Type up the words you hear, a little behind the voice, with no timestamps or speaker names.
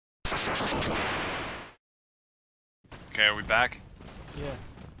Okay, are we back? Yeah.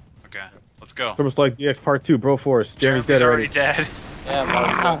 Okay, let's go. TurboSelectDX Part 2, BROFORCE. Jeremy's dead already already. dead.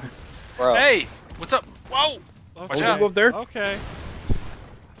 Yeah, I'm bro. Hey, what's up? Whoa! Okay. Watch out. Go up there. Okay.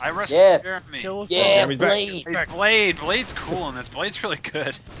 I rescued Yeah. Jeremy. Kill us Yeah, all. Jeremy's back. Blade. He's Blade. Blade's cool in this. Blade's really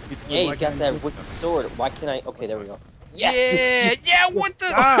good. Yeah, he's got that wicked sword. Why can't I? Okay, there we go. Yeah, yeah. What the?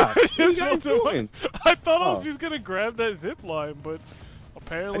 Ah, Just what are you guys supposed to- doing? I thought I was Oh. just gonna grab that zip line, but How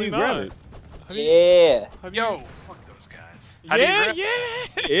apparently do you not. grab it? How do you- Yeah. how do you- Yo, fuck those guys. How do you Yeah, grab-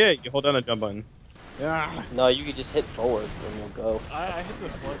 yeah. Yeah, you hold down the jump button. Yeah. No, you can just hit forward and we'll go. I hit the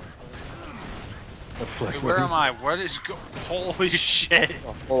flex. Wait, where am I? What is go? Holy shit!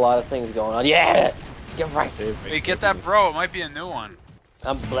 A whole lot of things going on. Yeah. Get right. Wait, get that bro. It might be a new one.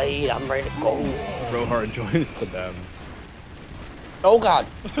 I'm Blade. I'm ready to go. Bro hard joins the them. Oh God,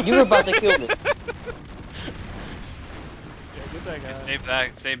 you were about to kill me. Yeah, get that guy.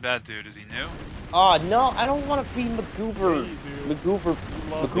 Hey, save that dude. Is he new? Oh no, I don't want to be MacGoober. Yeah, you do. MacGoober.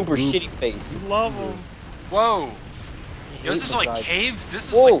 love MacGoober shitty face. You love him. Whoa! I Yo, this hate is when like guys- cave. This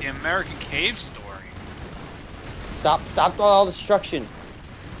is Whoa. like the American cave story. Stop all destruction.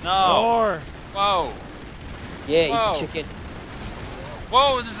 No. More. Whoa. Yeah, Whoa. eat the chicken.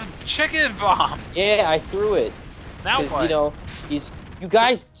 Whoa! There's a chicken bomb. Yeah, I threw it. Now Because, what? you know, you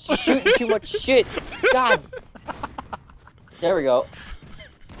guys shooting too much shit. God. There we go.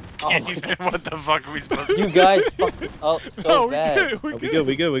 Can't Oh, even. What the fuck are we supposed to do? you guys fucked this up so No, we bad. good. We Oh,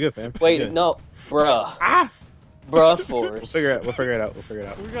 good. we good, fam. Wait, We good. no, bruh. Ah! Bruh We'll force. figure it out. We'll figure it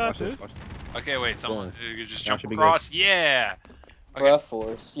out. We got Watch this. watch Okay, wait. Someone you just That jump should be across. Yeah. Okay. Bruh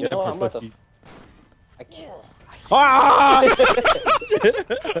force. You Yeah, know what? I'm about to. pussy. I can't. Ah!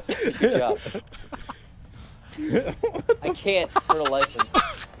 Good job. I can't for the life of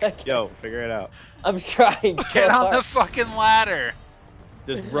me. Yo, figure it out. I'm trying so Get on hard. the fucking ladder.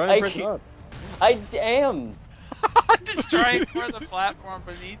 Just run I and press can't- up. I am. Destroying for the platform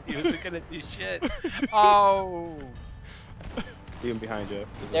beneath you isn't gonna do shit. Oh. See him behind you.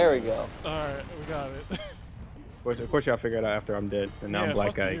 There we go. Alright, we got it. Of course, y'all figure it out after I'm dead, and now Yeah, I'm black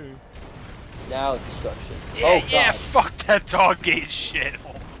fuck guy. you. Now destruction. Yeah, Oh yeah. God. Fuck that dog gate shit.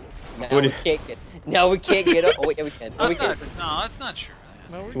 Now What we do- can't get. Now we can't get up. Oh wait, yeah, we can. Oh, we That's can. not. No, that's not true.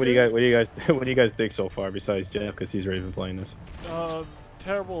 No, we So what do good. you guys think so far besides Jeff, because he's already been playing this?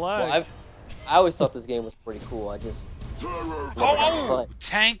 Terrible lag. Well, I always thought this game was pretty cool. I just. Oh,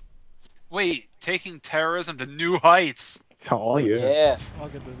 tank. Wait, taking terrorism to new heights. It's all you. Yeah. I'll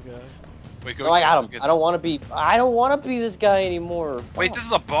get this guy. Wait, go. No, I got him. get- I don't want to be. I don't want to be this guy anymore. Wait, Fuck. this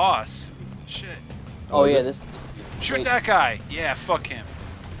is a boss. Shit. Oh is yeah, it? this. Shoot Wait. that guy. Yeah, fuck him.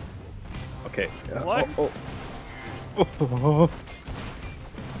 Okay. What? Oh.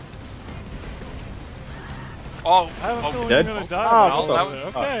 Oh, I have a oh, feeling dead? you're gonna Oh, die. well, what that the-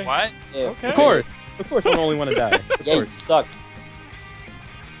 was okay. what? Yeah. Okay. Of course, I'm the only one to die. Of Yeah, you course. suck.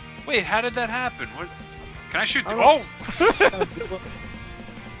 Wait, how did that happen? What? Can I shoot? I Oh!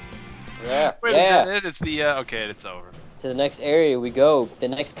 Yeah. Wait, Yeah. is that it? It's the okay. It's over. To the next area we go. The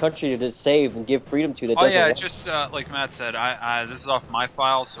next country to just save and give freedom to that Oh doesn't. yeah, want- just like Matt said, I this is off my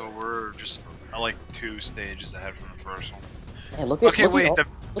file, so we're just like 2 stages ahead from the first one. Hey, look at, Okay, look at wait. all-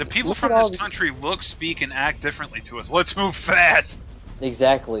 The people look from at all this these- country look, speak, and act differently to us. Let's move fast.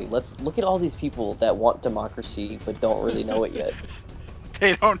 Exactly. Let's look at all these people that want democracy but don't really know it yet.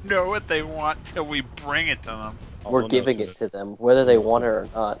 They don't know what they want till we bring it to them. We're giving it to them, whether they want it or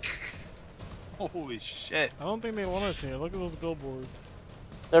not. Holy shit. I don't think they want us here. Look at those billboards.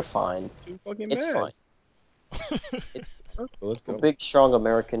 They're fine. Too fucking It's mad. fine. It's Let's we're go. big, strong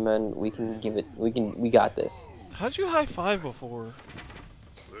American men. We can give it. We got this. How'd you high five before?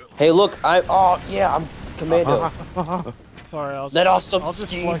 Hey, look! Oh yeah, I'm commando. Sorry, I'll Let off just, some I'll just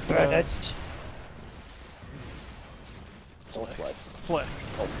steam, flex that. Bennett. Don't flex. Flex.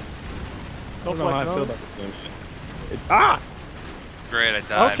 Oh. I Don't don't know how I flex, feel no? about this game. Ah! Great, I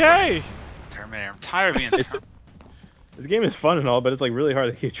died. Okay. Terminator. I'm tired of being It's- Terminator. This game is fun and all, but it's like really hard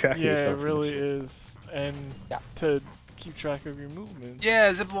to keep track of Yeah, yourself. it really is. And Yeah. to keep track of your movements.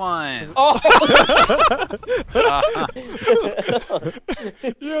 Yeah, zipline. Oh!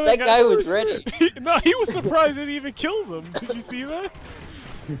 Yeah, That guy was ready. No, he was surprised it even killed him. Did you see that?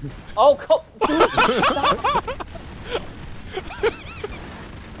 Oh, come, dude, stop.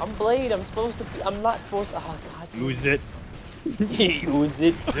 I'm Blade. I'm supposed to be. I'm not supposed to. Oh God. Use it. Use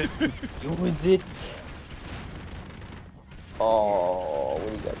it. Use it. Oh, what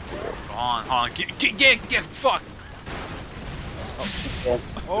do you got here? Hold on. Get fucked. Yeah.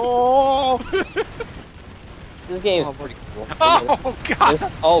 Oh! This game is pretty cool. Oh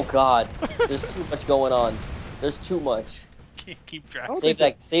god. Oh God. There's too much going on. There's too much. Can't keep track. Oh, Save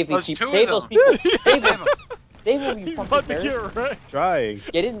that. Save these There's people. 2 Save of those them. people. Save Save them. 'em. Save him, you He's fucking about to parrot. get wrecked. Trying.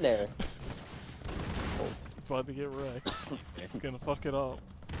 Get in there. He's about to get wrecked. He's gonna fuck it up.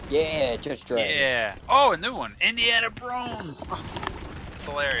 Yeah, Judge Dredd. Yeah. Oh, a new one. Indiana Brones. It's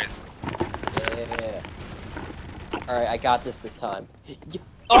hilarious. Yeah. Alright, I got this time.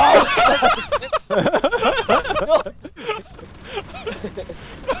 Oh! No!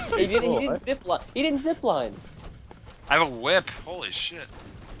 He didn't zip line. He didn't zip line. I have a whip. Holy shit.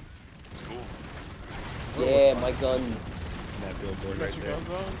 That's cool. Yeah, my guns. That billboard Got right your there. guns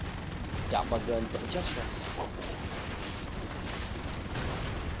on? Got my guns. I'm just stressed.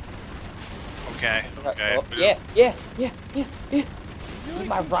 Okay. Okay. Oh, yeah. You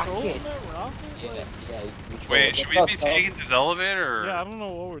My controlling rocket. that rocket? Yeah, Like, yeah. you control Wait, it. should That's we be how it's taking this elevator or? yeah, I don't know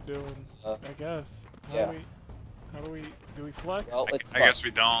what we're doing. Uh, I guess. yeah. Do we flex? Well, it's I guess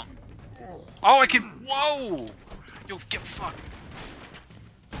we don't. Oh, I can. Whoa! Yo, get fucked.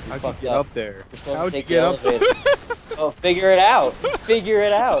 How'd you fucked get up. up there? You're supposed How'd to you take the get up there? elevator. Oh, figure it out. Figure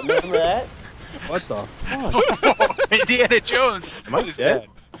it out. Remember that? What the fuck? Indiana Jones. Am I is dead?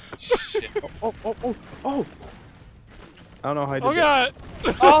 Shit. Oh! I don't know how I did Oh that.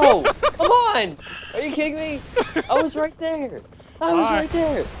 god! Oh, come on! Are you kidding me? I was right there. I was Why? right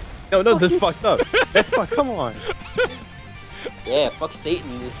there. No, Fuck this you, fucked up. That's fucked. Come on. Yeah, fuck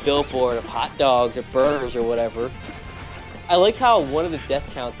Satan, this billboard of hot dogs or burgers or whatever. I like how one of the death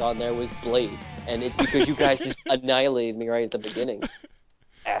counts on there was Blade, and it's because you guys just annihilated me right at the beginning.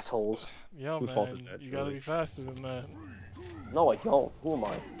 Assholes. Yo, Who faulted man, that, you gotta truly? be faster than that. No, I don't. Who am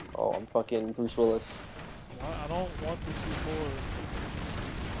I? Oh, I'm fucking Bruce Willis. I don't want to see forward.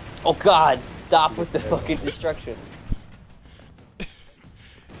 Oh god, stop with the fucking destruction.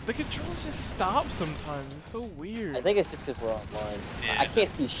 The controls just stop sometimes. It's so weird. I think it's just because we're online. Yeah. I can't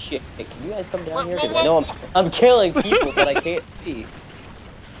see shit. Can you guys come down Whoa, here? whoa, Because I know I'm killing people, but I can't see.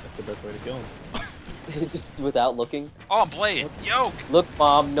 That's the best way to kill him. Just without looking. Oh, Blade. Yo. Look,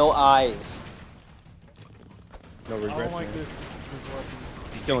 Mom, no eyes. No I regrets. don't like man. this weapon.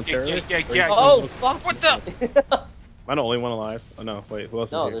 You killing terrorists? Yeah. Or you Oh, killing- fuck! What the? Am I the only one alive? Oh no, wait, who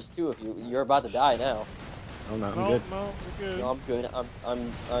else No, is there's two of you. You're about to die now. here? Oh no, I'm No, good. no, we're good. No, I'm good.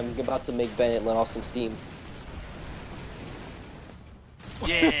 I'm about to make Bennett let off some steam.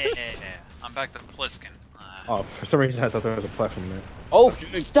 Yeah. I'm back to Pliskin. Oh, for some reason I thought there was a platform there. Oh,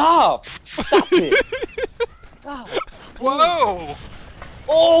 stop! Stop it! God. Whoa!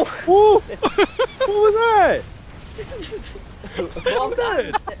 Oh! Woo! What was that?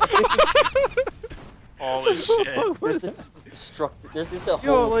 Well, Holy shit. there's just a Yo,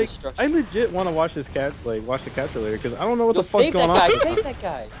 whole like, I destruction. legit want to watch this cat, like, watch the capture later, because I don't know what Yo, the fuck's save that going guy! on. Save that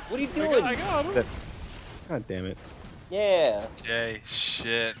guy! What are you doing? I got him. God damn it. Yeah. Jay,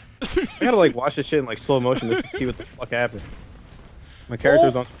 shit. I gotta, like, watch this shit in, like, slow motion just to see what the fuck happened. My character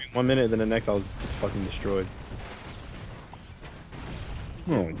was on screen 1 minute, then the next I was just fucking destroyed.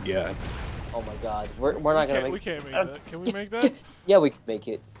 Oh my god. Oh my God. We're not gonna We make. can't make that. Can we make that? Yeah, we can make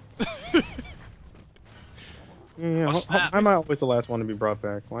it. Yeah, Oh, snap. why am I always the last one to be brought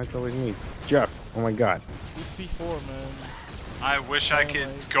back? Why is it always me? Jeff, oh my god. We C4, man. I wish I could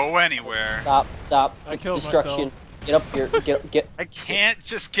go anywhere. Stop. I killed Destruction. Get up here. Get. I can't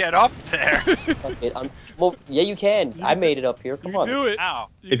just get up there. Fuck it. Well, yeah, you can. I made it up here. Come You on. can do it. Ow.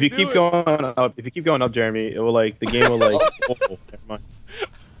 If you can keep do it. going up, Jeremy, it will like the game will like. Oh, never mind.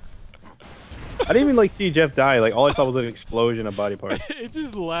 I didn't even like see Jeff die. Like all I saw was an explosion of body parts. It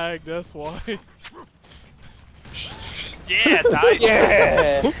just lagged, that's why. Yeah, nice.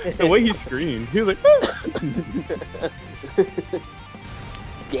 Yeah. The way he screamed, he was like.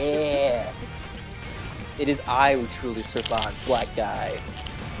 Yeah. It is I who truly survived, black guy.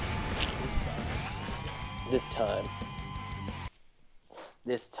 This time.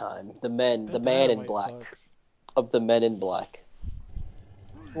 The man in Dynamite black. sucks. Of the men in black.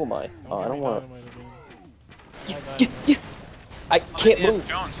 Who am I? Oh, I give don't me want dynamite again. to. All dynamite. I can't Indiana move.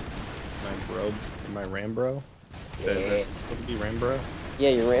 Jones. My Rambro? Yeah. Would it be Rambro? Yeah,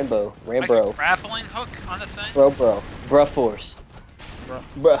 you're Rambo. Like a Rambro. grappling hook on the thing. BROFORCE.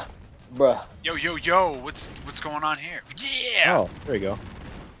 Bruh. Bruh. Yo, what's going on here? Yeah. Oh, there you go.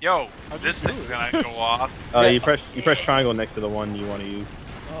 Yo, How'd this you do thing's it? gonna go off. You press triangle next to the one you want to use,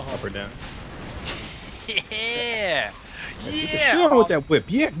 Oh. up or down. Yeah. Get Yeah. on with that whip.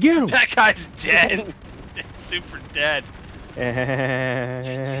 Yeah, get him. That guy's dead. Super dead.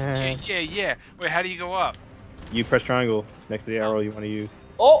 Eh. Yeah. Wait, how do you go up? You press triangle next to the arrow you want to use.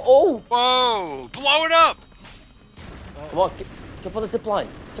 Oh! Whoa! Blow it up! Come on, jump on the zip line.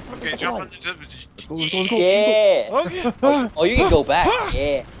 Jump on the Okay, zip jump line. on the. Let's go, let's go, let's go. Yeah. Okay. Oh, you can go back.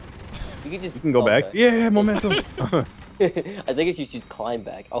 Yeah. You can just. You can go back. okay. Yeah, momentum. I think it's just climb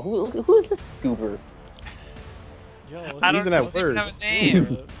back. Oh, who is this goober? Yo, I don't Even that even word. have a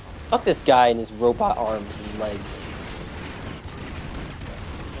name. Fuck this guy and his robot arms and legs.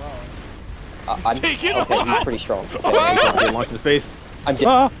 I'm Take it okay. off. He's pretty strong. Okay, Get launched in space. I'm dead.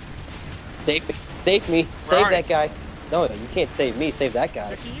 Ah! Save me! Save me! Where Save are that guy! No, you can't save me. Save that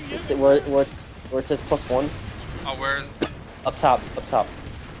guy. Can you get It's it? where it says +1. Oh, where is it? Up top.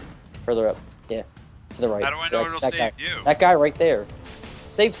 Further up. Yeah. To the right. How do I know it'll that save guy. you? That guy right there.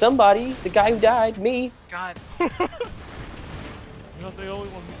 Save somebody. The guy who died. Me. God. You're not the only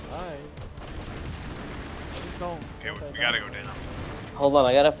one who died. Just don't. Okay, we gotta go down. Hold on.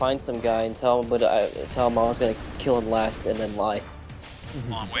 I gotta find some guy and tell him, tell him I was gonna kill him last and then lie.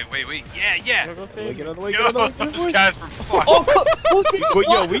 Hold on, wait. Yeah. Go Wait, save get out of the me. way, get Yo, out of the way. this guy's for fuck. Oh, who did But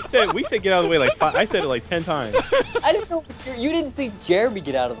yo, what? we said get out of the way like I said it like 10 times. I didn't know what you didn't see Jeremy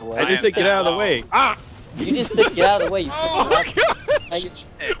get out of the way. I just said get out of the way. Ah! You just said get out of the way. You Oh fucking my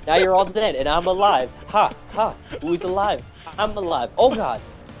loud. Now you're all dead, and I'm alive. Ha, ha. Who's alive? I'm alive. Oh god.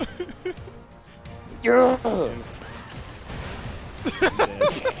 Yeah.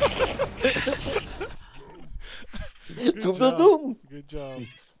 Good Zoom, job. zoom. Good job.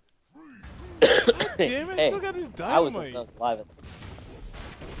 Hey, Damn it, hey, still got his I was dynamite. alive.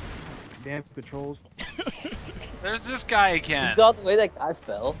 Damn controls. There's this guy again. You saw the way that guy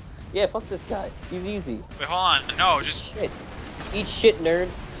fell? Yeah, fuck this guy. He's easy. Wait, hold on. No, just Shit. Eat shit, nerd.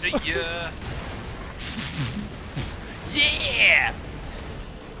 see ya. Yeah.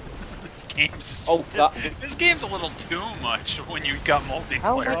 This game's. Oh god. This game's a little too much when you got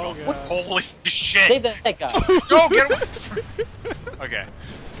multiplayer. Oh, going. God. Holy shit! Save that guy. Go get away. Okay.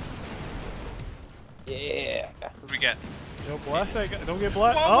 Yeah. What do we get? Yo, blast that guy. Don't get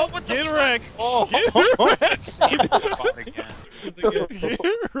blasted. Whoa, Oh, what the get fuck? wrecked. Oh. Get Save the bot again. wrecked. Get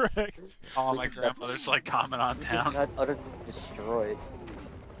wrecked. Oh, my grandmother's like coming on He just town. got utterly destroyed.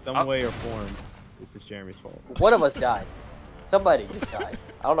 Some way or form, this is Jeremy's fault. One of us died. Somebody just died.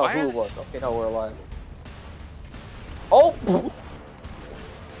 I don't know Why who are it was. Okay, no, we're alive. Oh!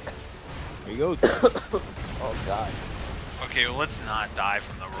 Here he goes. Oh god. Okay, well, let's not die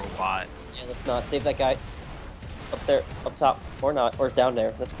from the robot. Yeah, let's not save that guy. Up there, up top, or not, or down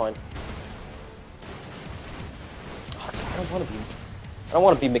there. That's fine. Oh, God, I don't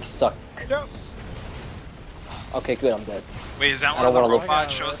want to be McSuck. No. Okay, good. I'm dead. Wait, is that I where don't the wanna look-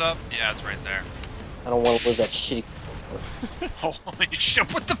 robot shows up? Yeah, it's right there. I don't want to live that shitty. Holy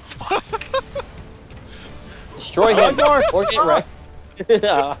shit! What the fuck? Destroy him or get wrecked.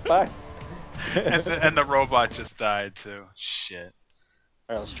 Alright, and the robot just died too. Shit.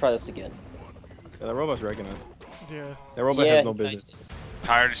 let's try this again. Yeah, that robot's wrecking us. Yeah. That robot Yeah, has no he kinda business. is.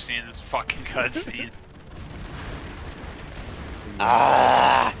 Tired of seeing this fucking cutscene.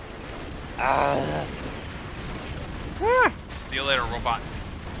 Ah. See you later, robot.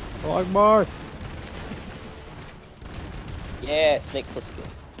 Oh, Akbar. Yeah, snake pussy.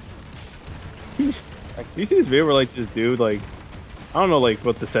 You see this video where like this dude like I don't know like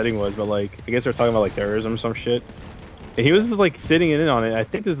what the setting was, but like I guess they're talking about like terrorism or some shit. And he was just like sitting in on it. I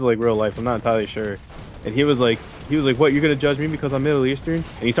think this is like real life. I'm not entirely sure. And he was like, "What? You're gonna judge me because I'm Middle Eastern?" And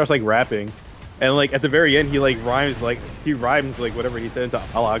he starts like rapping, and like at the very end, he rhymes like whatever he said into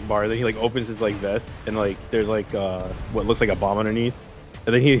Allah Akbar. Then he like opens his like vest, and like there's like what looks like a bomb underneath,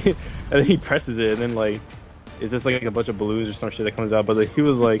 and then he presses it, and then like it's just like a bunch of balloons or some shit that comes out. But like, he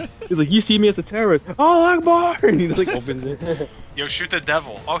was like, "You see me as a terrorist? Allah Akbar!" And he like opens it. Yo, shoot the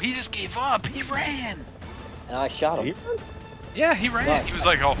devil. Oh, he just gave up. He ran. And I shot him. Yeah, he ran. No, He was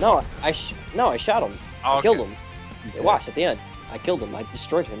like, oh. No, I shot him. Oh, I killed okay. him. Watch at the end. I killed him. I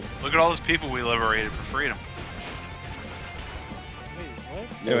destroyed him. Look at all those people we liberated for freedom. Wait,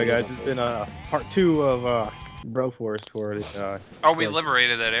 what? Anyway, guys, it's been part 2 of BROFORCE for the. Oh, we for-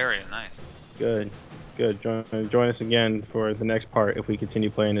 liberated that area. Nice. Good. Join us again for the next part if we continue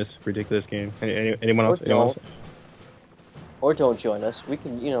playing this ridiculous game. Anyone else? Anyone else? Or don't join us. We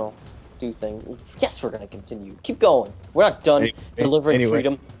can, do things. Yes, we're gonna continue. Keep going. We're not done delivering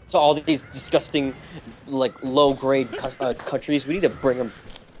freedom to all these disgusting, like low-grade countries. We need to bring them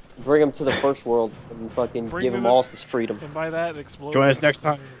to the first world and fucking give them all this freedom. And by that, explode. Join us next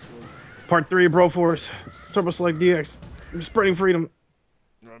time. Part 3 of BROFORCE. TurboSelectDX. Spreading freedom.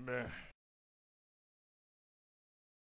 Right there.